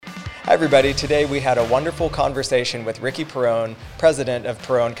Hi everybody, today we had a wonderful conversation with Ricky Perrone, president of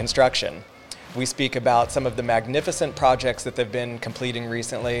Perrone Construction. We speak about some of the magnificent projects that they've been completing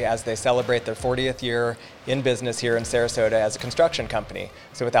recently as they celebrate their 40th year in business here in Sarasota as a construction company.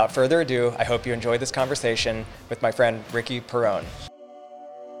 So without further ado, I hope you enjoy this conversation with my friend Ricky Perrone.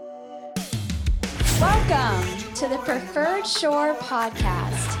 Welcome to the Preferred Shore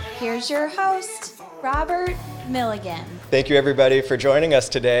Podcast. Here's your host, Robert Milligan. Thank you everybody for joining us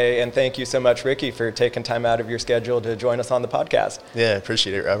today, and thank you so much, Ricky, for taking time out of your schedule to join us on the podcast. Yeah,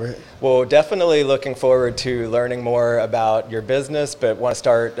 appreciate it, Robert. Well, definitely looking forward to learning more about your business, but want to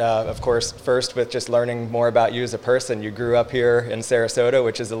start, of course, first with just learning more about you as a person. You grew up here in Sarasota,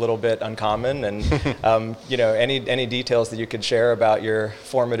 which is a little bit uncommon, and any details that you could share about your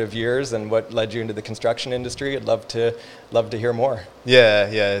formative years and what led you into the construction industry, I'd love to hear more.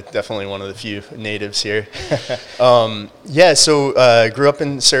 Yeah, definitely one of the few natives here. So grew up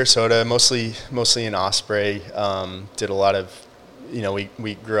in Sarasota, mostly in Osprey. Did a lot of,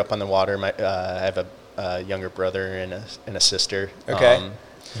 we grew up on the water. I have a younger brother and a sister. Okay.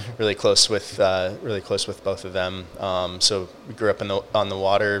 Really close with both of them. So we grew up on the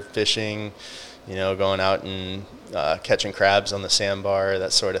water, fishing, going out and catching crabs on the sandbar,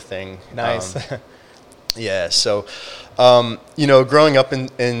 that sort of thing. Nice. Yeah, so, growing up in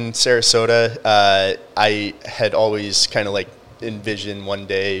Sarasota, I had always kind of like envisioned one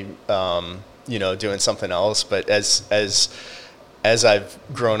day, doing something else. But as I've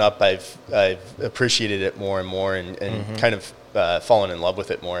grown up, I've appreciated it more and more, and kind of fallen in love with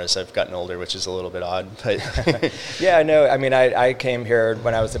it more as I've gotten older, which is a little bit odd. But Yeah, I know. I mean, I came here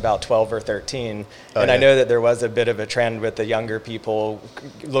when I was about 12 or 13, I know that there was a bit of a trend with the younger people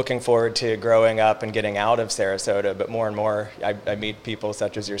looking forward to growing up and getting out of Sarasota, but more and more I meet people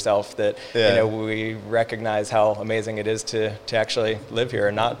such as yourself that, we recognize how amazing it is to actually live here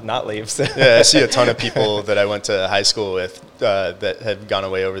and not leave. So. Yeah, I see a ton of people that I went to high school with that have gone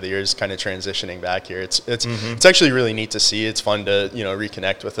away over the years, kind of transitioning back here. It's actually really neat to see. It's fun to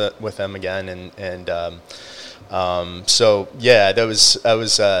reconnect with them again, so yeah, that was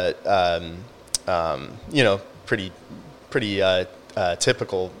pretty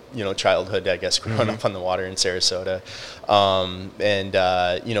typical childhood, I guess, growing up on the water in Sarasota,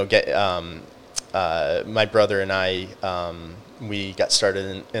 my brother and I we got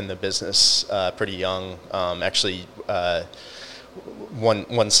started in the business pretty young. Actually,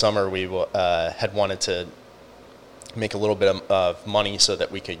 one summer we had wanted to make a little bit of money so that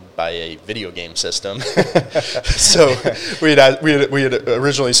we could buy a video game system. So we had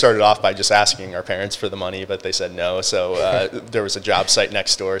originally started off by just asking our parents for the money, but they said no. So there was a job site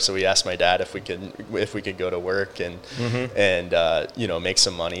next door, so we asked my dad if we could go to work and make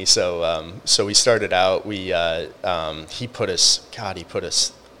some money. So we started out. He put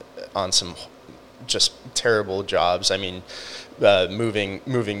us on some just terrible jobs. I mean,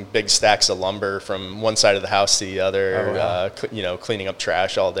 moving big stacks of lumber from one side of the house to the other, cleaning up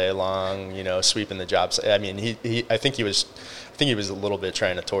trash all day long, sweeping the jobs. I mean, I think he was a little bit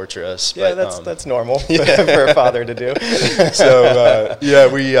trying to torture us. Yeah, but, that's normal for a father to do.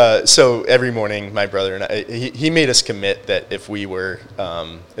 So every morning, my brother and I, he made us commit that if we were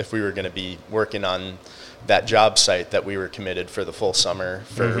going to be working on that job site, that we were committed for the full summer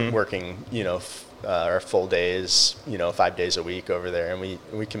for working, our full days, 5 days a week over there, and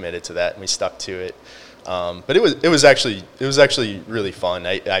we committed to that and we stuck to it. But it was actually really fun.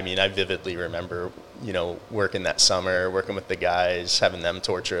 I mean, I vividly remember, working that summer, working with the guys, having them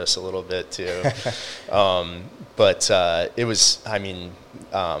torture us a little bit too. But it was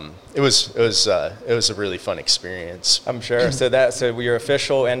a really fun experience. I'm sure. So your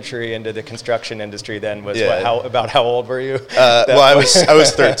official entry into the construction industry then was how old were you? I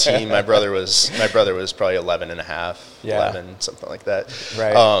was 13. My brother was probably 11 and a half, 11, something like that.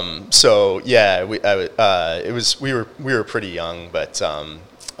 Right. So yeah, we were pretty young, but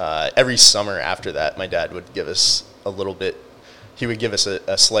every summer after that, my dad would give us a little bit. He would give us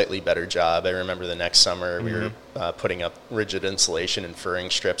a slightly better job. I remember the next summer we were putting up rigid insulation and furring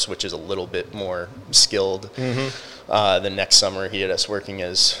strips, which is a little bit more skilled. The next summer he had us working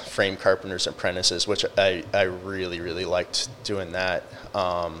as frame carpenters apprentices, which I really, really liked doing that.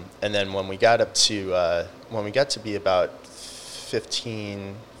 And then when we got to be about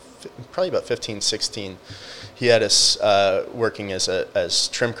 15, 16, he had us working as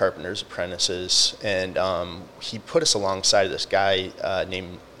trim carpenters apprentices, and he put us alongside this guy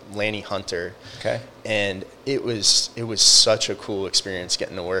named Lanny Hunter. Okay. And it was such a cool experience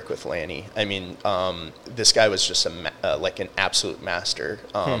getting to work with Lanny. I mean, this guy was just like an absolute master.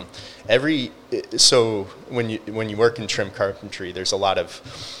 So when you work in trim carpentry, there's a lot of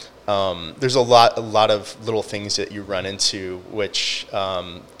there's a lot of little things that you run into, which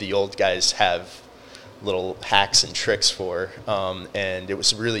the old guys have little hacks and tricks for, and it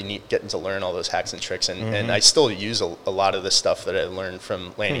was really neat getting to learn all those hacks and tricks, and I still use a lot of the stuff that I learned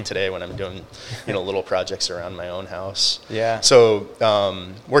from Lanny today when I'm doing, little projects around my own house. Yeah. So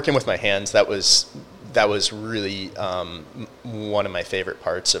working with my hands, that was really one of my favorite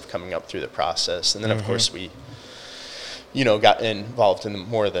parts of coming up through the process, and then of course we got involved in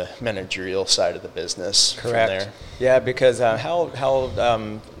more of the managerial side of the business. Correct. From there. Yeah, because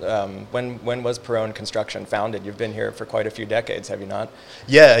when was Perrone Construction founded? You've been here for quite a few decades, have you not?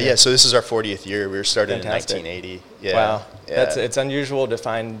 Yeah. So this is our 40th year. We were started Fantastic. in 1980. Yeah. Wow. Yeah. It's unusual to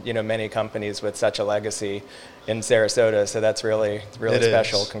find many companies with such a legacy in Sarasota. So that's really It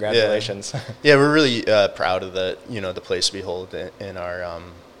special. is. Congratulations. Yeah, we're really proud of the place we hold in our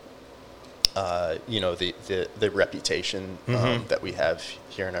the reputation that we have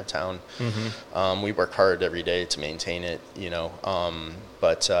here in our town. We work hard every day to maintain it,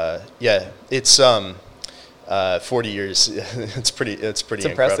 it's 40 years. It's pretty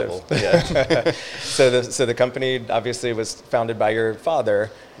incredible. Impressive. Yeah. So the company obviously was founded by your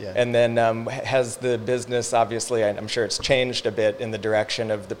father. Yeah. And then has the business, obviously, I'm sure it's changed a bit in the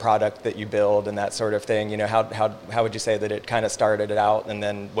direction of the product that you build and that sort of thing. How would you say that it kind of started it out, and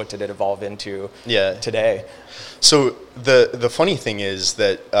then what did it evolve into today? So the funny thing is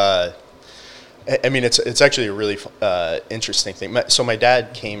that, it's actually a really interesting thing. So my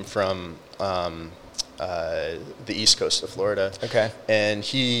dad came from the east coast of Florida. Okay. And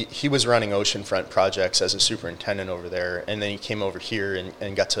he was running oceanfront projects as a superintendent over there, and then he came over here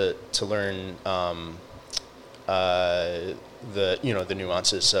and got to learn the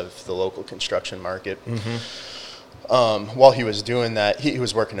nuances of the local construction market. While he was doing that, he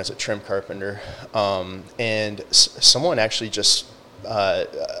was working as a trim carpenter, and someone actually just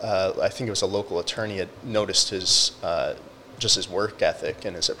I think it was a local attorney, had noticed his work ethic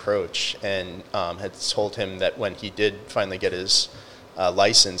and his approach, and had told him that when he did finally get his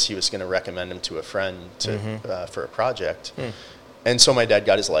license, he was going to recommend him to a friend for a project. And so my dad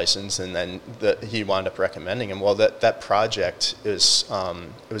got his license, and then he wound up recommending him. Well, that project is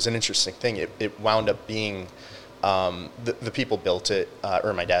it was an interesting thing. It wound up being the people built it,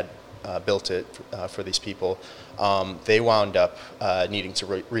 or my dad built it for these people. They wound up needing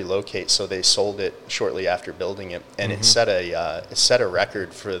to relocate, so they sold it shortly after building it, and it set a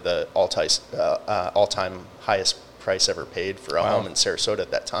record for the all-time highest price ever paid for a home in Sarasota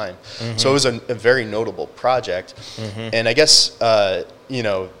at that time. So it was a very notable project, and I guess that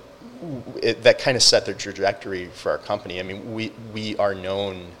kind of set the trajectory for our company. I mean, we are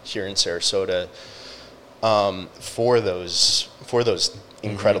known here in Sarasota for those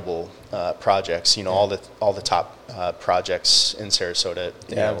incredible projects. All the top projects in Sarasota.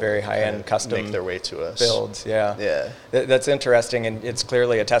 Very high-end custom make their way to us. Builds. Yeah. That's interesting, and it's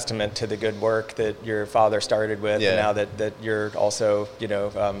clearly a testament to the good work that your father started with, and now that you're also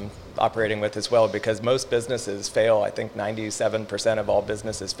operating with as well, because most businesses fail. I think 97% of all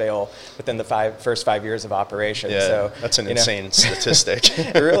businesses fail within the first 5 years of operation. Yeah, so that's an insane statistic.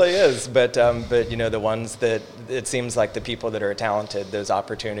 It really is, but the ones that it seems like the people that are talented, those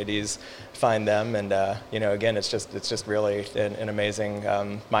opportunities find them, and again, it's just really an amazing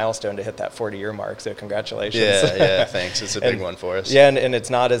milestone to hit that 40-year mark. So congratulations. Yeah, thanks. It's a big one for us. Yeah, and it's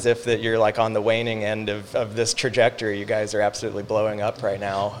not as if that you're like on the waning end of this trajectory. You guys are absolutely blowing up right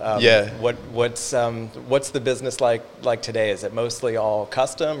now. What's the business like today? Is it mostly all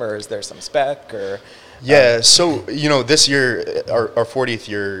custom, or is there some spec, or? Yeah, so this year, our 40th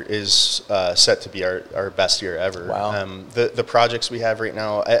year is set to be our best year ever. Wow. The projects we have right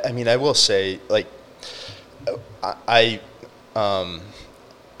now, I will say, like,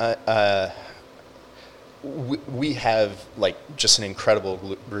 we have like just an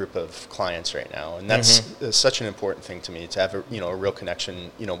incredible group of clients right now, and that's such an important thing to me, to have a real connection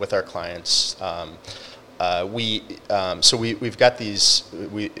with our clients. We've got these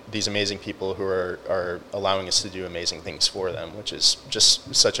amazing people who are allowing us to do amazing things for them, which is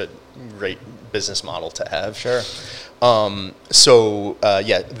just such a great business model to have. Sure. So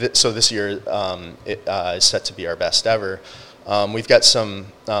this year it is set to be our best ever. We've got some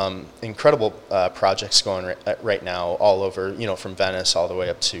incredible projects going right now all over, from Venice all the way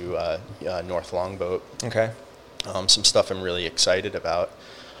up to North Longboat. Okay. Some stuff I'm really excited about.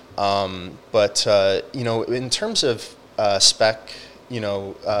 But in terms of spec,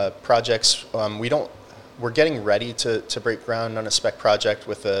 projects, we're getting ready to break ground on a spec project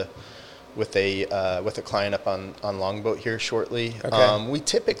with a client up on Longboat here shortly. Okay. We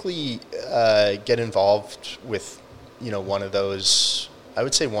typically get involved with one of those I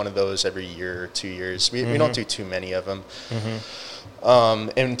would say one of those every year or 2 years. We don't do too many of them.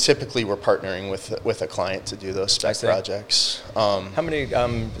 And typically we're partnering with a client to do those spec projects. How many?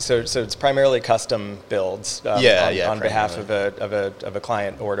 So it's primarily custom builds. On behalf of a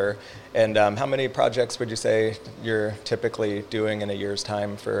client order. And how many projects would you say you're typically doing in a year's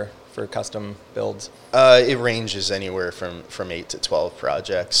time for custom builds? It ranges anywhere from 8 to 12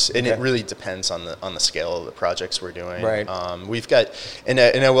 projects, and it really depends on the scale of the projects we're doing. Right. We've got, and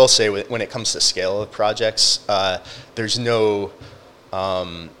I will say, when it comes to scale of projects, there's no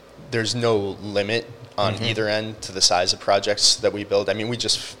limit on either end to the size of projects that we build. I mean, we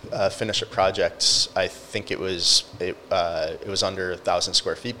just finished a project. I think it was under 1,000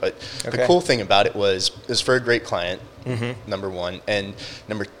 square feet. But the cool thing about it was for a great client. Number one, and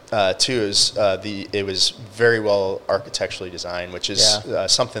number two is it was very well architecturally designed, which is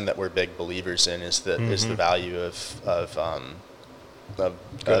something that we're big believers in. Is the value of good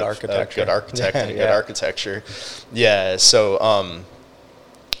architecture. Good architecture. Yeah. So.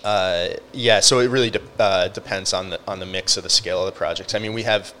 So it really depends on the mix of the scale of the projects. I mean, we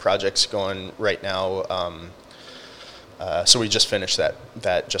have projects going right now. So we just finished that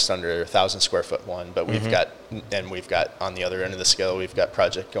just under 1,000 square foot one, but we've got on the other end of the scale, we've got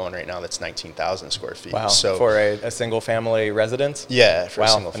project going right now that's 19,000 square feet. Wow. So for a single family residence? Yeah. For a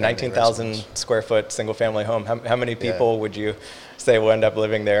single family 19,000 square foot single family home. How many people would you say will end up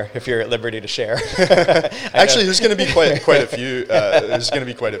living there if you're at liberty to share? Actually, there's going to be quite a few. There's going to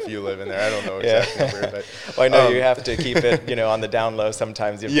be quite a few living there. I don't know exact number, but well, I know you have to keep it, on the down low.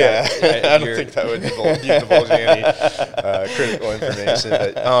 Sometimes you've got, I don't think that would divulge any critical information.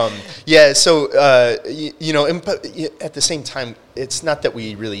 But so but at the same time, it's not that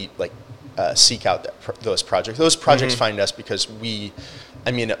we really seek out those projects. Those projects find us because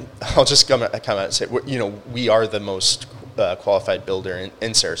I'll just come out and say, we are the most qualified builder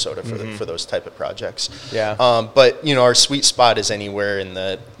in Sarasota for those type of projects. Yeah. But our sweet spot is anywhere in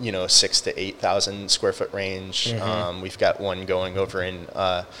the 6,000 to 8,000 square foot range. We've got one going over in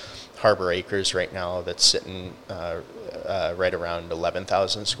Harbor Acres right now that's sitting right around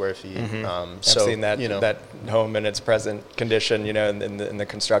 11,000 square feet. I've seen that that home in its present condition, in the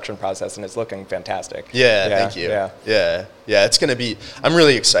construction process, and it's looking fantastic. Yeah, thank you. Yeah, it's going to be. I'm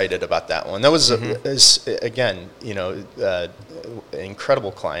really excited about that one. That was again,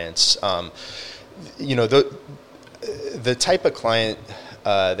 incredible clients. The type of client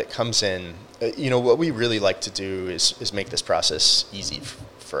that comes in. What we really like to do is make this process easy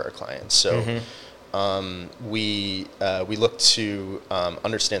for our clients. So. We look to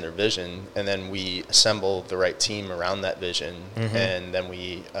understand their vision, and then we assemble the right team around that vision, and then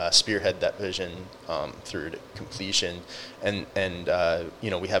we spearhead that vision through to completion. And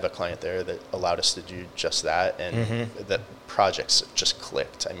we have a client there that allowed us to do just that, and the projects just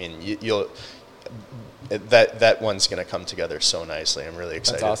clicked. I mean, that one's going to come together so nicely. I'm really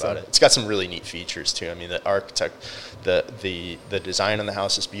excited about it. It's got some really neat features too. I mean, the design on the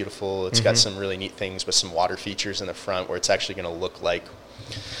house is beautiful. It's got some really neat things with some water features in the front, where it's actually going to look like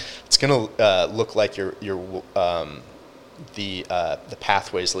the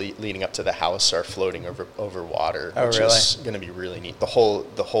pathways leading up to the house are floating over water, which is going to be really neat. The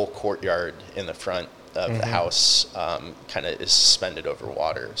whole courtyard in the front of the house kind of is suspended over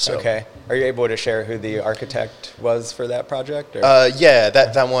water. So. Okay. Are you able to share who the architect was for that project?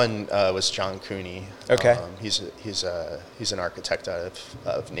 That one was John Cooney. Okay. He's an architect out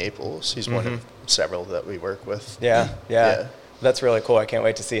of Naples. He's one of several that we work with. Yeah. That's really cool. I can't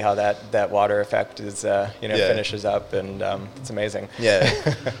wait to see how that water effect is finishes up, and it's amazing. Yeah.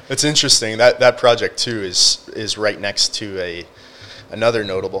 It's interesting. That project too is right next to another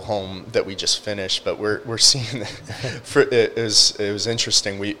notable home that we just finished, but we're seeing it was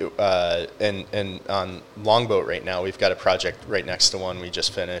interesting. We and on Longboat right now, we've got a project right next to one we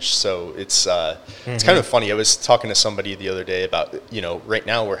just finished. So it's kind of funny. I was talking to somebody the other day about right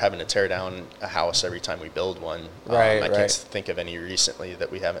now we're having to tear down a house every time we build one. I can't think of any recently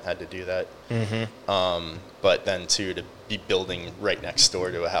that we haven't had to do that. But then too, to be building right next door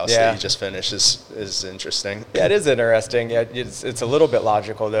to a house that you just finished is interesting. Yeah, it is interesting. Yeah, it's a little bit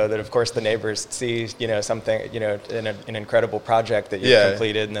logical though that of course the neighbors see something an incredible project that you've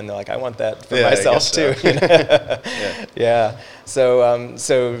completed, and then they're like, I want that for myself too. Yeah.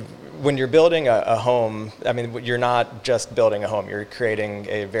 So when you're building a home, I mean, you're not just building a home, you're creating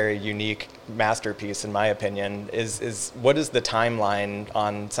a very unique masterpiece, in my opinion. What is the timeline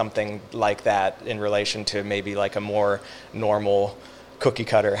on something like that in relation to maybe like a more normal cookie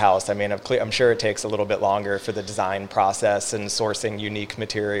cutter house. I mean, I'm sure it takes a little bit longer for the design process and sourcing unique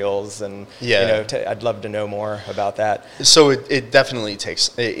materials, and I'd love to know more about that. So it definitely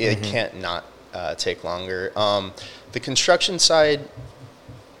takes. It can't not take longer. The construction side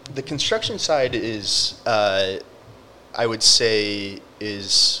is, I would say,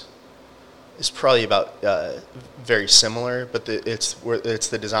 is probably about very similar, but it's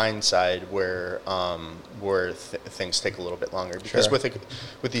the design side where things take a little bit longer, because with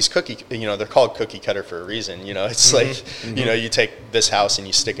these cookie, they're called cookie cutter for a reason. It's like you take this house and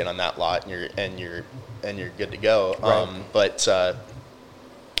you stick it on that lot, and you're good to go. But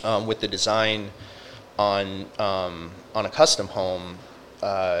with the design on a custom home,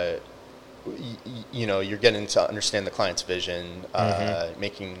 you're getting to understand the client's vision,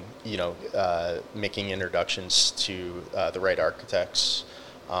 making introductions to the right architects,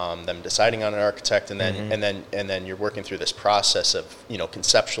 them deciding on an architect, and then you're working through this process of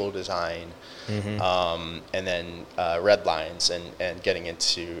conceptual design, and then red lines, and getting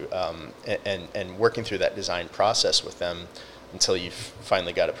into and working through that design process with them until you've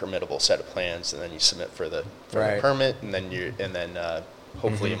finally got a permittable set of plans, and then you submit for the permit, and then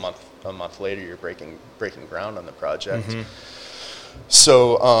hopefully a month later you're breaking ground on the project.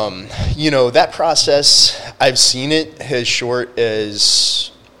 So that process, I've seen it as short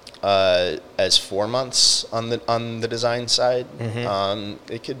as 4 months on the design side.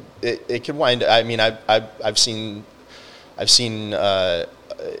 It could wind. I mean, I've seen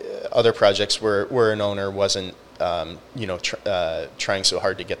other projects where an owner wasn't trying so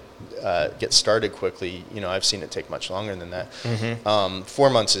hard to get started quickly. I've seen it take much longer than that. 4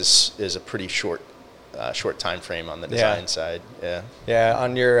 months is a pretty short time frame on the design side.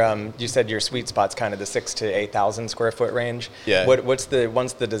 On your you said your sweet spot's kind of the 6,000 to 8,000 square foot range. Once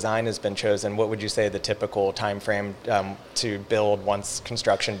the design has been chosen, what would you say the typical time frame to build once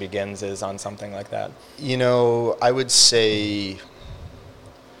construction begins is on something like that? I would say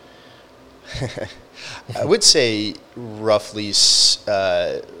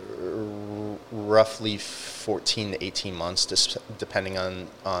roughly 14 to 18 months, just depending on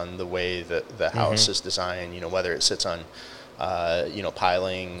the way that the house is designed. Whether it sits on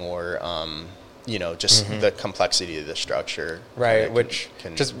piling or just the complexity of the structure. Right, which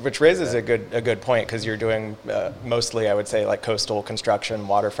raises a good point, because you're doing mostly, I would say, like coastal construction,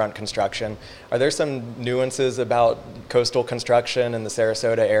 waterfront construction. Are there some nuances about coastal construction in the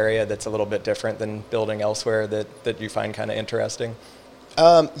Sarasota area that's a little bit different than building elsewhere that you find kind of interesting?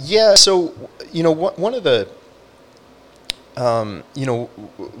 So one of the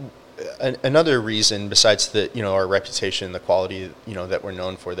another reason, besides our reputation, the quality that we're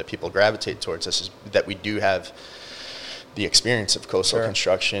known for, that people gravitate towards us, is that we do have the experience of coastal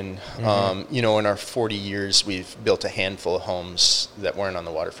construction. In our 40 years, we've built a handful of homes that weren't on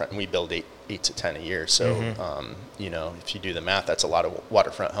the waterfront, and we build 8 to 10 a year. So if you do the math, that's a lot of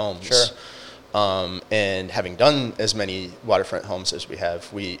waterfront homes. And having done as many waterfront homes as we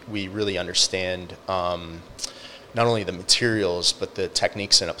have, we really understand not only the materials, but the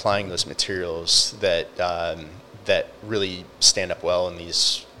techniques in applying those materials that really stand up well in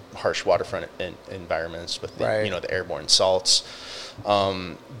these harsh waterfront environments with the airborne salts.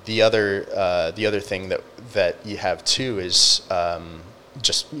 The other thing that you have too is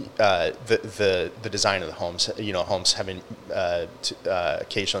just the design of the homes. Homes having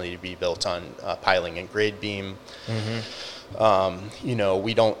occasionally to be built on piling and grade beam.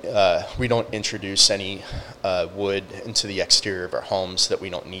 We don't introduce any wood into the exterior of our homes that we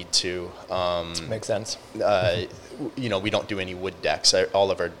don't need to. Makes sense. We don't do any wood decks.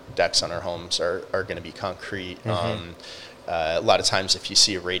 All of our decks on our homes are going to be concrete. A lot of times, if you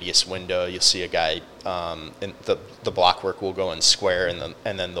see a radius window, you'll see a guy, and the block work will go in square, and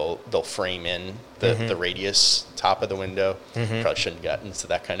then they'll frame in the radius top of the window. Probably shouldn't have gotten into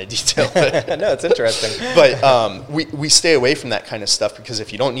that kind of detail. But no, it's interesting. But we stay away from that kind of stuff, because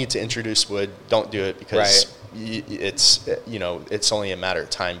if you don't need to introduce wood, don't do it, because it's only a matter of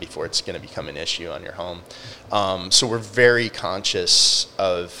time before it's going to become an issue on your home. So we're very conscious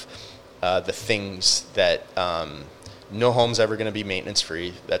of the things that. No home's ever going to be maintenance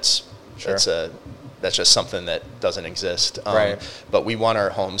free. That's just something that doesn't exist. But we want our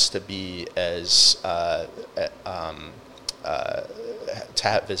homes to be as to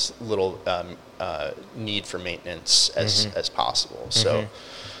have as little need for maintenance as possible. So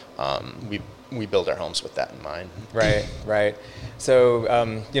we build our homes with that in mind. Right. So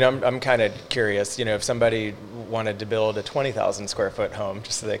I'm kind of curious. If somebody wanted to build a 20,000 square foot home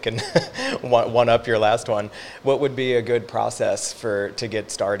just so they can one up your last one, what would be a good process to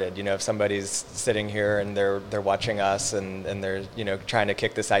get started? You know, if somebody's sitting here and they're watching us and they're, you know, trying to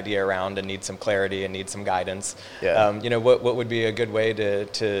kick this idea around and need some clarity and need some guidance, you know, what would be a good way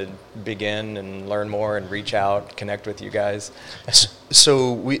to begin and learn more and reach out, connect with you guys?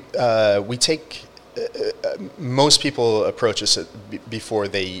 So we take most people approach us before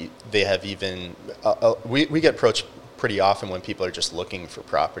they have even we get approached pretty often when people are just looking for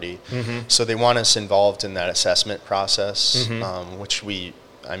property. Mm-hmm. So they want us involved in that assessment process, mm-hmm. Which we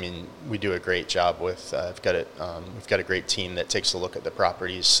do a great job with. We've got a great team that takes a look at the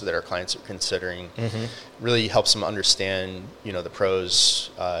properties that our clients are considering. Mm-hmm. Really helps them understand, you know, the pros,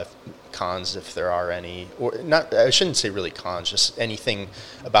 cons if there are any, or not. I shouldn't say really cons, just anything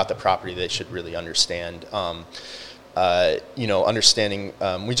about the property they should really understand. You know, understanding.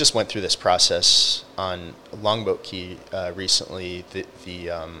 We just went through this process on Longboat Key recently. The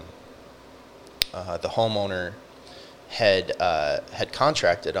homeowner had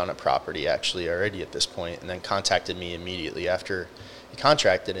contracted on a property actually already at this point, and then contacted me immediately after he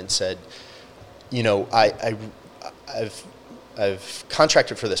contracted and said, you know, I've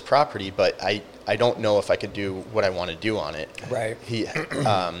contracted for this property, but I don't know if I could do what I want to do on it. Right.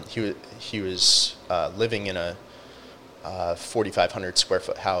 He was living in a 4,500 square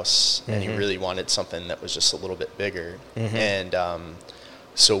foot house, mm-hmm. and he really wanted something that was just a little bit bigger. Mm-hmm. And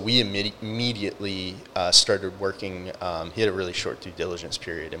so we immediately started working. He had a really short due diligence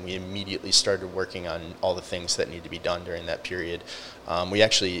period, and we immediately started working on all the things that need to be done during that period. We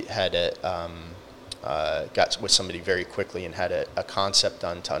actually had got with somebody very quickly and had a concept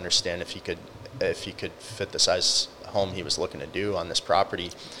done to understand if he could fit the size home he was looking to do on this property.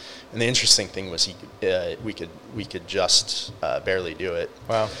 And the interesting thing was we could just barely do it.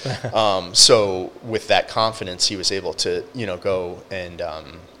 Wow. So with that confidence, he was able to, you know, go and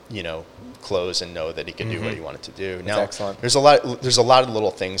you know, close and know that he could mm-hmm. do what he wanted to do. Now, excellent. There's a lot of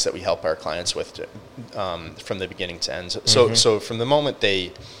little things that we help our clients with from the beginning to end. So so from the moment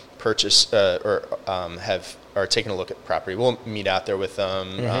they purchase or are taking a look at the property, we'll meet out there with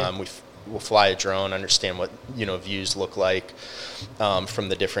them. Mm-hmm. We'll fly a drone, understand what, you know, views look like from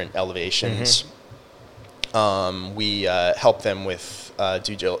the different elevations. Mm-hmm. We help them with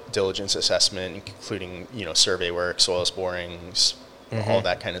due diligence assessment, including, you know, survey work, soils borings, mm-hmm. all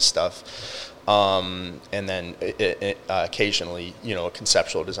that kind of stuff. And then occasionally, you know, a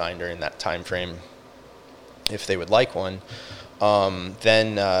conceptual design during that time frame, if they would like one.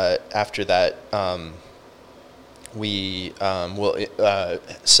 Then after that, we will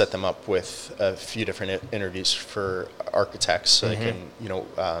set them up with a few different interviews for architects, so mm-hmm. they can, you know,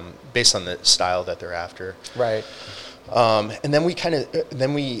 based on the style that they're after. Right. And then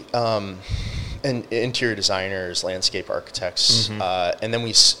and interior designers, landscape architects, mm-hmm. And then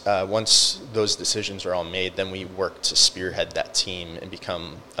we once those decisions are all made, then we work to spearhead that team and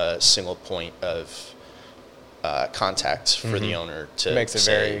become a single point of contact for mm-hmm. the owner to makes it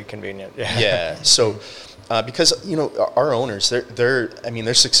very convenient. Yeah. Yeah. So because, you know, our owners, they're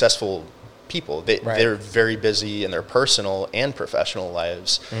successful people. They're very busy in their personal and professional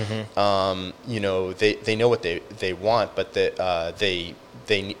lives. Mm-hmm. You know, they know what they want, but they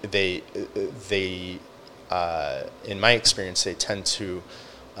in my experience, they tend to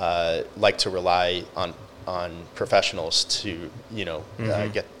like to rely on professionals to, you know,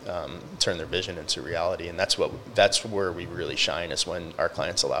 mm-hmm. Turn their vision into reality, and that's where we really shine, is when our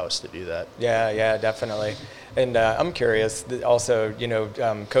clients allow us to do that. Yeah, definitely. And I'm curious, also, you know,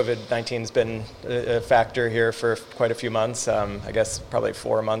 COVID-19's been a factor here for quite a few months, I guess probably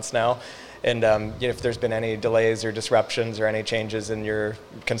 4 months now. And you know, if there's been any delays or disruptions or any changes in your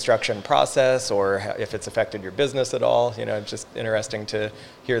construction process, or if it's affected your business at all, you know, it's just interesting to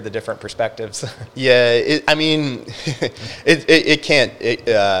hear the different perspectives. Yeah, it can't.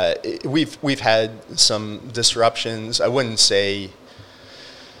 We've had some disruptions. I wouldn't say,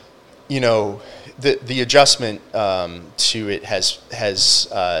 you know, the adjustment to it has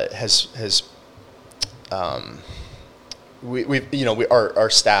our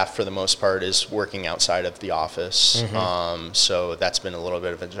staff for the most part is working outside of the office, mm-hmm. So that's been a little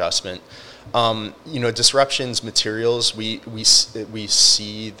bit of adjustment. You know, disruptions, materials, we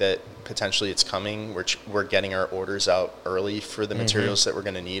see that potentially it's coming. We're getting our orders out early for the mm-hmm. materials that we're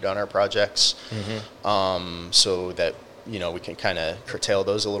going to need on our projects, mm-hmm. So that, you know, we can kind of curtail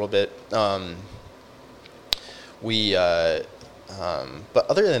those a little bit. But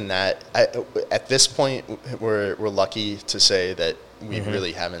other than that, at this point, we're lucky to say that we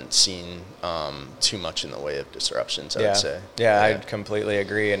really haven't seen too much in the way of disruptions, I would say. Yeah, I completely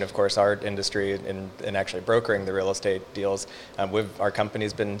agree. And of course, our industry in actually brokering the real estate deals, our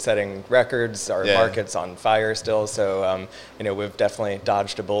company's been setting records. Our market's on fire still. So, we've definitely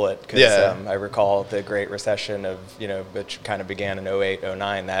dodged a bullet because I recall the Great Recession of, which kind of began in 08,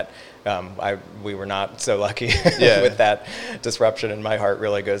 09, that we were not so lucky with that disruption, and my heart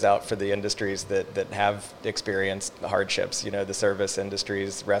really goes out for the industries that have experienced hardships, the service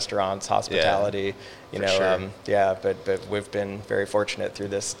industries, restaurants, hospitality, but we've been very fortunate through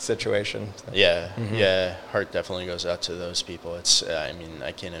this situation. Heart definitely goes out to those people. It's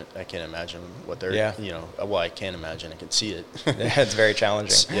I can't imagine what they're I can't imagine, I can see it. It's very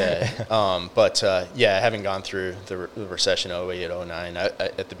challenging. Having gone through the recession 08, 09,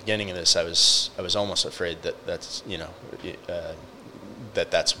 at the beginning of this, I was almost afraid that's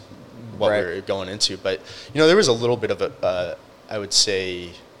that's what we were going into. But there was a little bit of I would say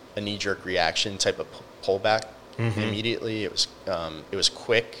a knee-jerk reaction type of pullback immediately. It was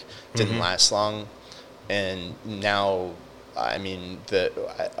quick, didn't last long, and now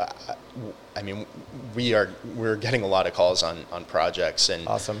we're getting a lot of calls on projects, and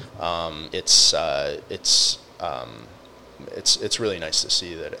awesome. It's really nice to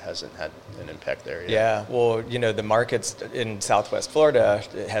see that it hasn't had an impact there yet. Yeah, well, the markets in Southwest Florida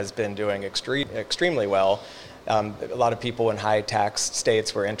has been doing extremely well. A lot of people in high tax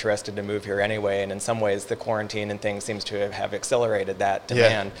states were interested to move here anyway, and in some ways the quarantine and things seems to have accelerated that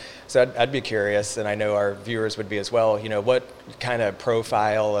demand. So I'd be curious, and I know our viewers would be as well, what kind of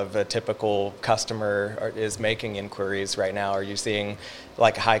profile of a typical customer is making inquiries right now? Are you seeing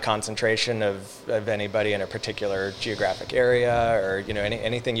like a high concentration of anybody in a particular geographic area, or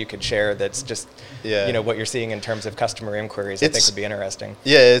anything you could share that's just what you're seeing in terms of customer inquiries? I think would be interesting.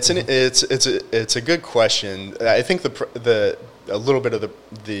 Yeah, it's a good question. I think a little bit of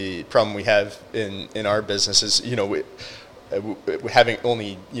the problem we have in our business is having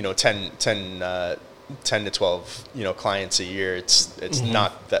only 10 to 12 clients a year. It's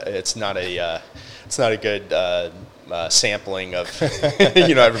not a good sampling of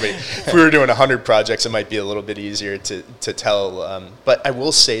everybody. If we were doing 100 projects, it might be a little bit easier to tell. But I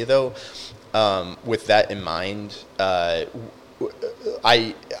will say though, with that in mind,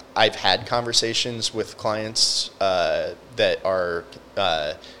 I've had conversations with clients that are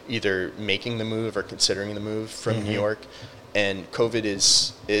either making the move or considering the move from New York, and COVID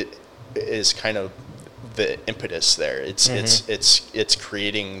is kind of the impetus there. It's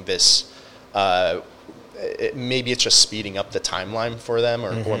creating this. Maybe it's just speeding up the timeline for them,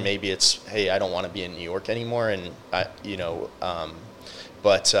 or maybe it's, hey, I don't want to be in New York anymore, and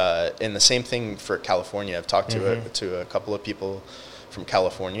but and the same thing for California. I've talked to a couple of people from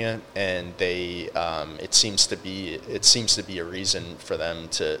California, and they it seems to be a reason for them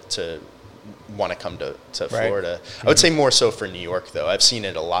to want to come to Florida. I would say more so for New York, though. I've seen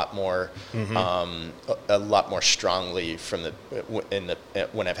it a lot more strongly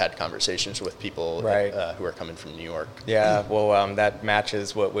when I've had conversations with people who are coming from New York. Yeah, well, that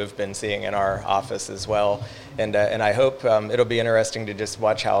matches what we've been seeing in our office as well. And I hope it'll be interesting to just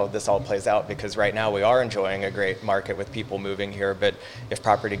watch how this all plays out, because right now we are enjoying a great market with people moving here. But if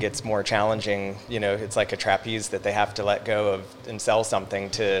property gets more challenging, it's like a trapeze that they have to let go of and sell something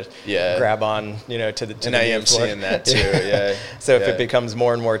to grab on, to the and I am seeing that too. Yeah. So if it becomes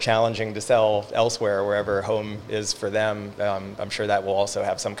more and more challenging to sell elsewhere, wherever home is for them, I'm sure that will also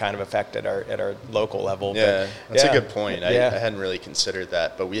have some kind of effect at our local level. Yeah, that's a good point. I hadn't really considered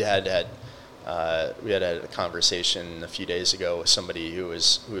that, but we had a conversation a few days ago with somebody who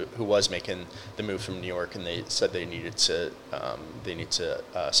was making the move from New York, and they said they need to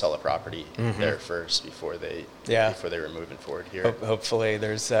sell a property there first before they were moving forward here. Hopefully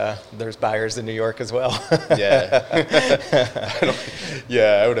there's buyers in New York as well.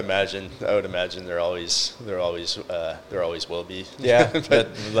 I would imagine there always will be. Yeah, but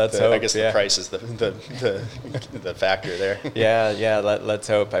let's hope. I guess the price is the factor there. Let's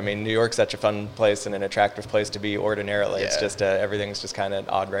hope. I mean, New York's such a fun place and an attractive place to be ordinarily. It's just everything's just kind of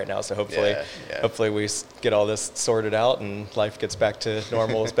odd right now. So hopefully we get all this sorted out and life gets back to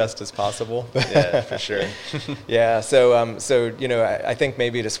normal as best as possible. Yeah, for sure. I think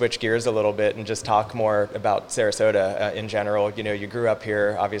maybe to switch gears a little bit and just talk more about Sarasota in general. You grew up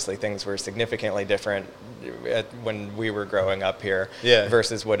here. Obviously, things were significantly different when we were growing up here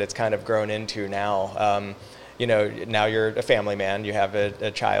versus what it's kind of grown into now. now you're a family man. You have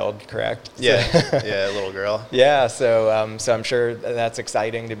a child, correct? Yeah, yeah, a little girl. Yeah, so I'm sure that's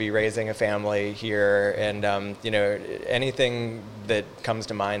exciting to be raising a family here, and anything that comes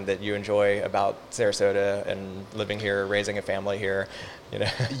to mind that you enjoy about Sarasota and living here, raising a family here,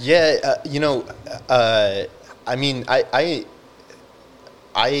 Yeah, I mean,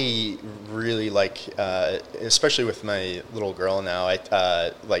 I really like, especially with my little girl now.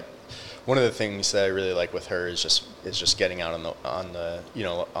 Like one of the things that I really like with her is just getting out on the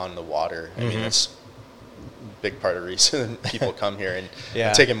water. I mean, it's a big part of the reason people come here, and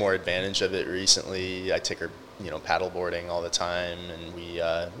I'm taking more advantage of it recently. I take her paddleboarding all the time, and we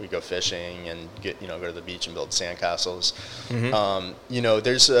go fishing and go to the beach and build sandcastles.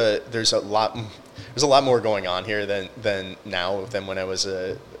 There's a lot more going on here than when I was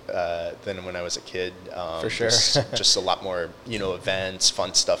a kid. For sure. Just a lot more events,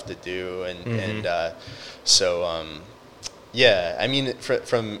 fun stuff to do, and yeah. I mean,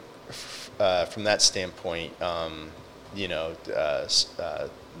 from that standpoint,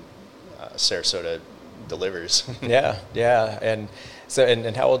 Sarasota delivers. Yeah. And so,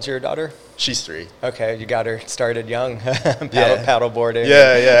 and how old's your daughter? She's 3. Okay, you got her started young, paddleboarding.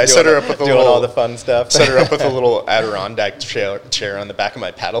 Yeah. I set her up with doing all the fun stuff. Set her up with a little Adirondack chair on the back of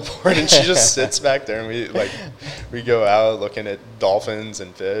my paddleboard, and she just sits back there, and we go out looking at dolphins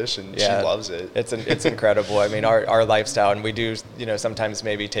and fish, and she loves it. It's incredible. I mean, our lifestyle, and we do sometimes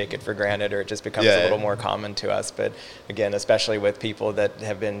maybe take it for granted, or it just becomes a little more common to us. But again, especially with people that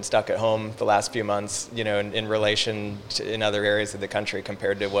have been stuck at home the last few months, in relation to in other areas of the country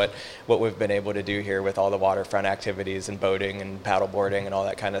compared to what we've been able to do here with all the waterfront activities and boating and paddleboarding and all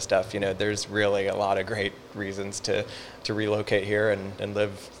that kind of stuff. There's really a lot of great reasons to relocate here and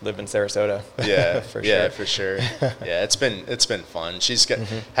live in Sarasota. Yeah, for sure. Yeah, it's been fun. She's got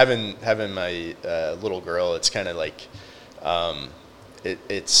having my little girl. It's kind of like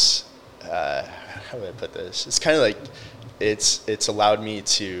it's how do I put this? It's kind of like it's allowed me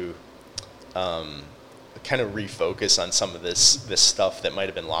to kind of refocus on some of this stuff that might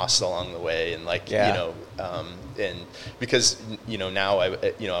have been lost along the way, and and because now I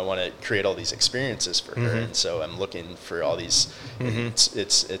want to create all these experiences for her, and so I'm looking for all these.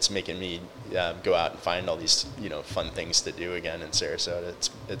 It's making me go out and find all these fun things to do again in Sarasota.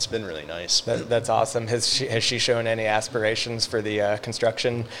 It's been really nice. That's awesome. Has she shown any aspirations for the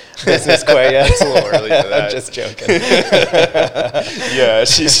construction business quite yet? It's a little early for that. I'm just joking. Yeah,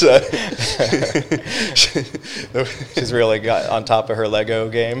 she's really got on top of her Lego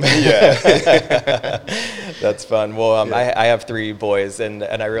game. Yeah. That's fun. Well, I have 3 boys, and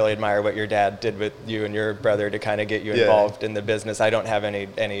I really admire what your dad did with you and your brother to kind of get you involved in the business. I don't have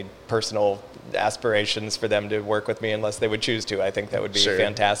any personal aspirations for them to work with me unless they would choose to. I think that would be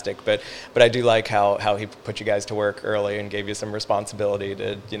fantastic. But I do like how he put you guys to work early and gave you some responsibility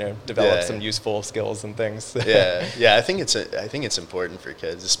to develop some useful skills and things. Yeah. I think it's important for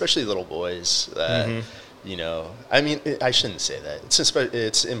kids, especially little boys. I mean, I shouldn't say that.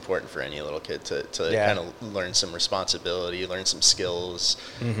 It's important for any little kid to kind of learn some responsibility, learn some skills.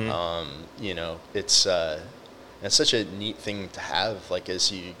 It's such a neat thing to have, like,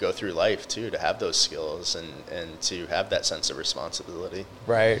 as you go through life too, to have those skills and to have that sense of responsibility.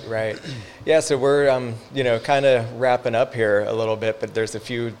 Right. Yeah, so we're kind of wrapping up here a little bit, but there's a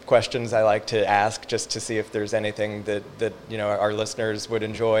few questions I like to ask just to see if there's anything that our listeners would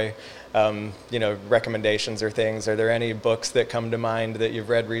enjoy. Recommendations or things. Are there any books that come to mind that you've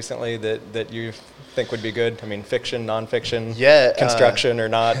read recently that you think would be good? I mean, fiction, nonfiction, construction or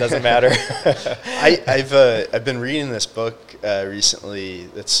not, doesn't matter. I've been reading this book recently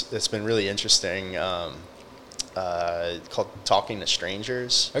that's been really interesting, called Talking to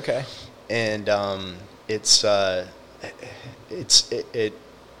Strangers. Okay. And I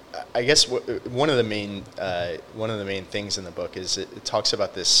guess one of the main things in the book is it talks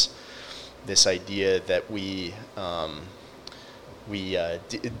about this idea that we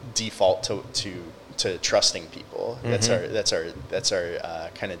default to trusting people. That's our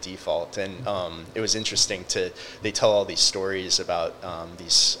kind of default. And it was interesting they tell all these stories about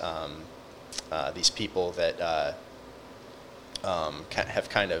these people that have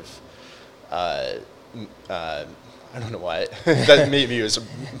kind of I don't know why. That maybe it was a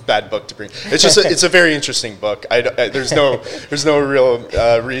bad book to bring. It's a very interesting book. There's no real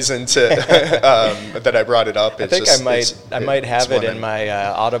reason to that I brought it up. I think I might have it in my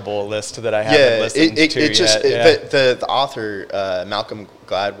Audible list that I haven't listened to yet. The author Malcolm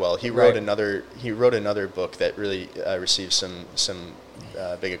Gladwell, he wrote another book that really received some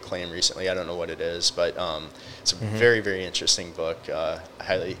big acclaim recently. I don't know what it is, but it's a very, very interesting book. I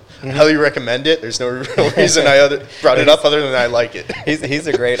highly recommend it. There's no real reason I brought it up other than I like it. He's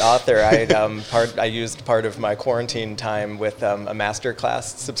a great author. I used part of my quarantine time with a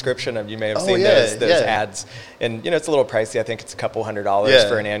masterclass subscription. You may have seen those ads, and it's a little pricey. I think it's a couple $100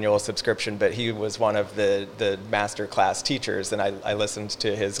 for an annual subscription. But he was one of the masterclass teachers, and I listened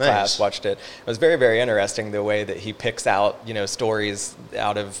to his class, watched it. It was very, very interesting the way that he picks out stories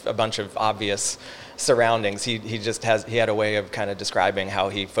out of a bunch of obvious surroundings. He had a way of kind of describing how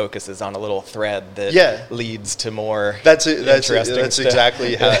he focuses on a little thread that leads to more. That's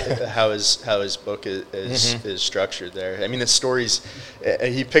exactly how his book is structured there. I mean, the stories,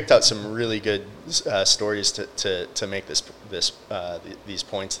 he picked out some really good stories to make these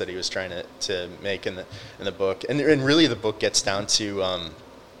points that he was trying to make in the book, and really the book gets down to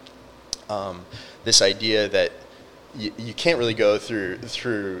this idea that you can't really go through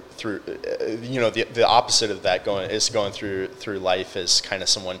the opposite of that going through life as kind of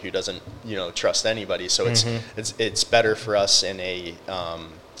someone who doesn't trust anybody. So it's better for us in a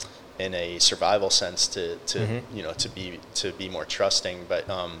survival sense to be more trusting. But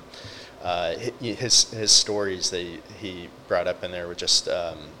his stories that he brought up in there were just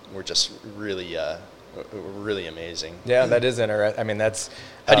really amazing. Yeah, that is interesting. I mean, that's.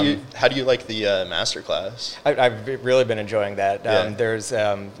 How do you like the masterclass? I've really been enjoying that. There's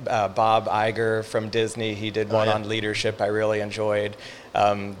Bob Iger from Disney. He did one on leadership I really enjoyed.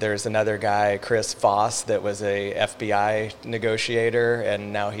 There's another guy, Chris Voss, that was a FBI negotiator,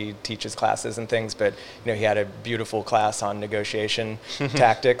 and now he teaches classes and things. But he had a beautiful class on negotiation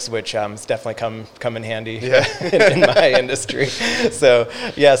tactics, which has definitely come in handy in my industry. So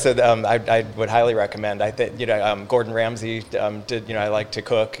I would highly recommend. I think Gordon Ramsay did. I like to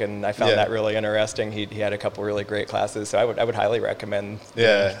cook, and I found that really interesting. He had a couple really great classes, so I would highly recommend.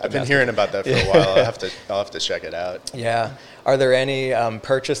 Yeah, I've been hearing about that for a while. I'll have to check it out. Yeah. Are there any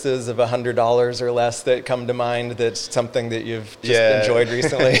purchases of $100 or less that come to mind that's something that you've just enjoyed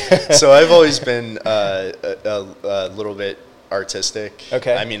recently? So I've always been a little bit artistic.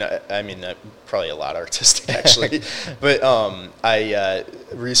 Okay. I mean, probably a lot artistic actually. But I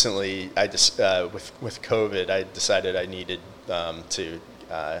recently, with COVID, I decided I needed to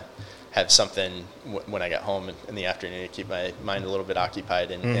have something when I got home in the afternoon to keep my mind a little bit occupied,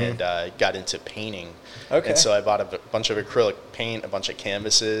 and got into painting. Okay. And so I bought a bunch of acrylic paint, a bunch of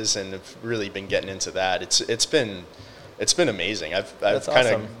canvases, and have really been getting into that. It's been amazing. I've kind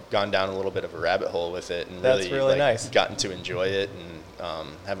of gone down a little bit of a rabbit hole with it, and really nice. Gotten to enjoy it and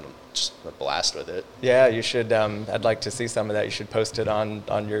having just a blast with it. Yeah, you should. I'd like to see some of that. You should post it on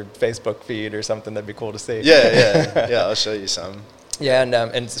your Facebook feed or something. That'd be cool to see. Yeah. I'll show you some. Yeah,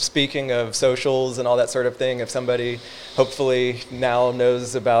 and speaking of socials and all that sort of thing, if somebody hopefully now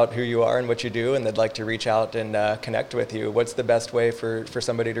knows about who you are and what you do, and they'd like to reach out and connect with you, what's the best way for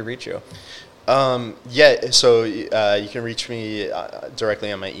somebody to reach you? So you can reach me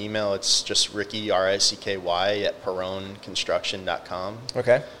directly on my email. It's just Ricky, RICKY, at PerroneConstruction.com.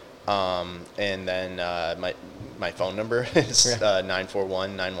 Okay. And then my phone number is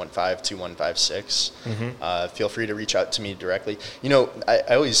 941-915-2156. Feel free to reach out to me directly. I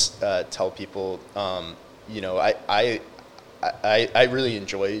always tell people, I really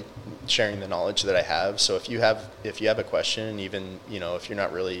enjoy sharing the knowledge that I have. So if you have a question, even if you're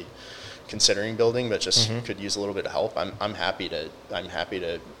not really considering building, but just could use a little bit of help, I'm happy to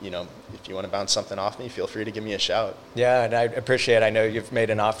if you want to bounce something off me, feel free to give me a shout. Yeah, and I appreciate. I know you've made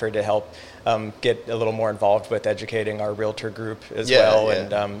an offer to help get a little more involved with educating our realtor group as well,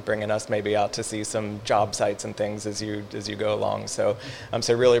 and bringing us maybe out to see some job sites and things as you go along. So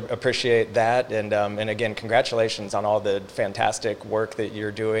really appreciate that, and again, congratulations on all the fantastic work that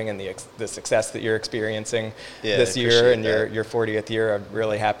you're doing and the success that you're experiencing this year and your 40th year. I'm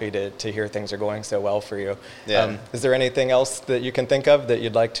really happy to hear things are going so well for you. Yeah. Is there anything else that you can think of that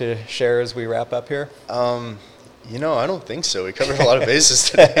you'd like to share as we wrap up here? I don't think so. We covered a lot of bases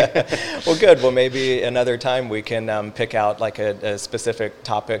today. Well, good. Well, maybe another time we can pick out like a specific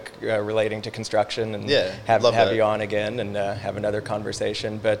topic relating to construction and have you on again and have another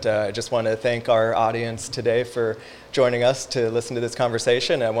conversation. But I just want to thank our audience today for joining us to listen to this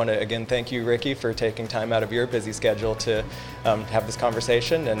conversation. I want to again thank you, Ricky, for taking time out of your busy schedule to have this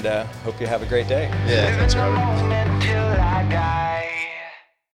conversation, and hope you have a great day. Yeah, thanks, Robert.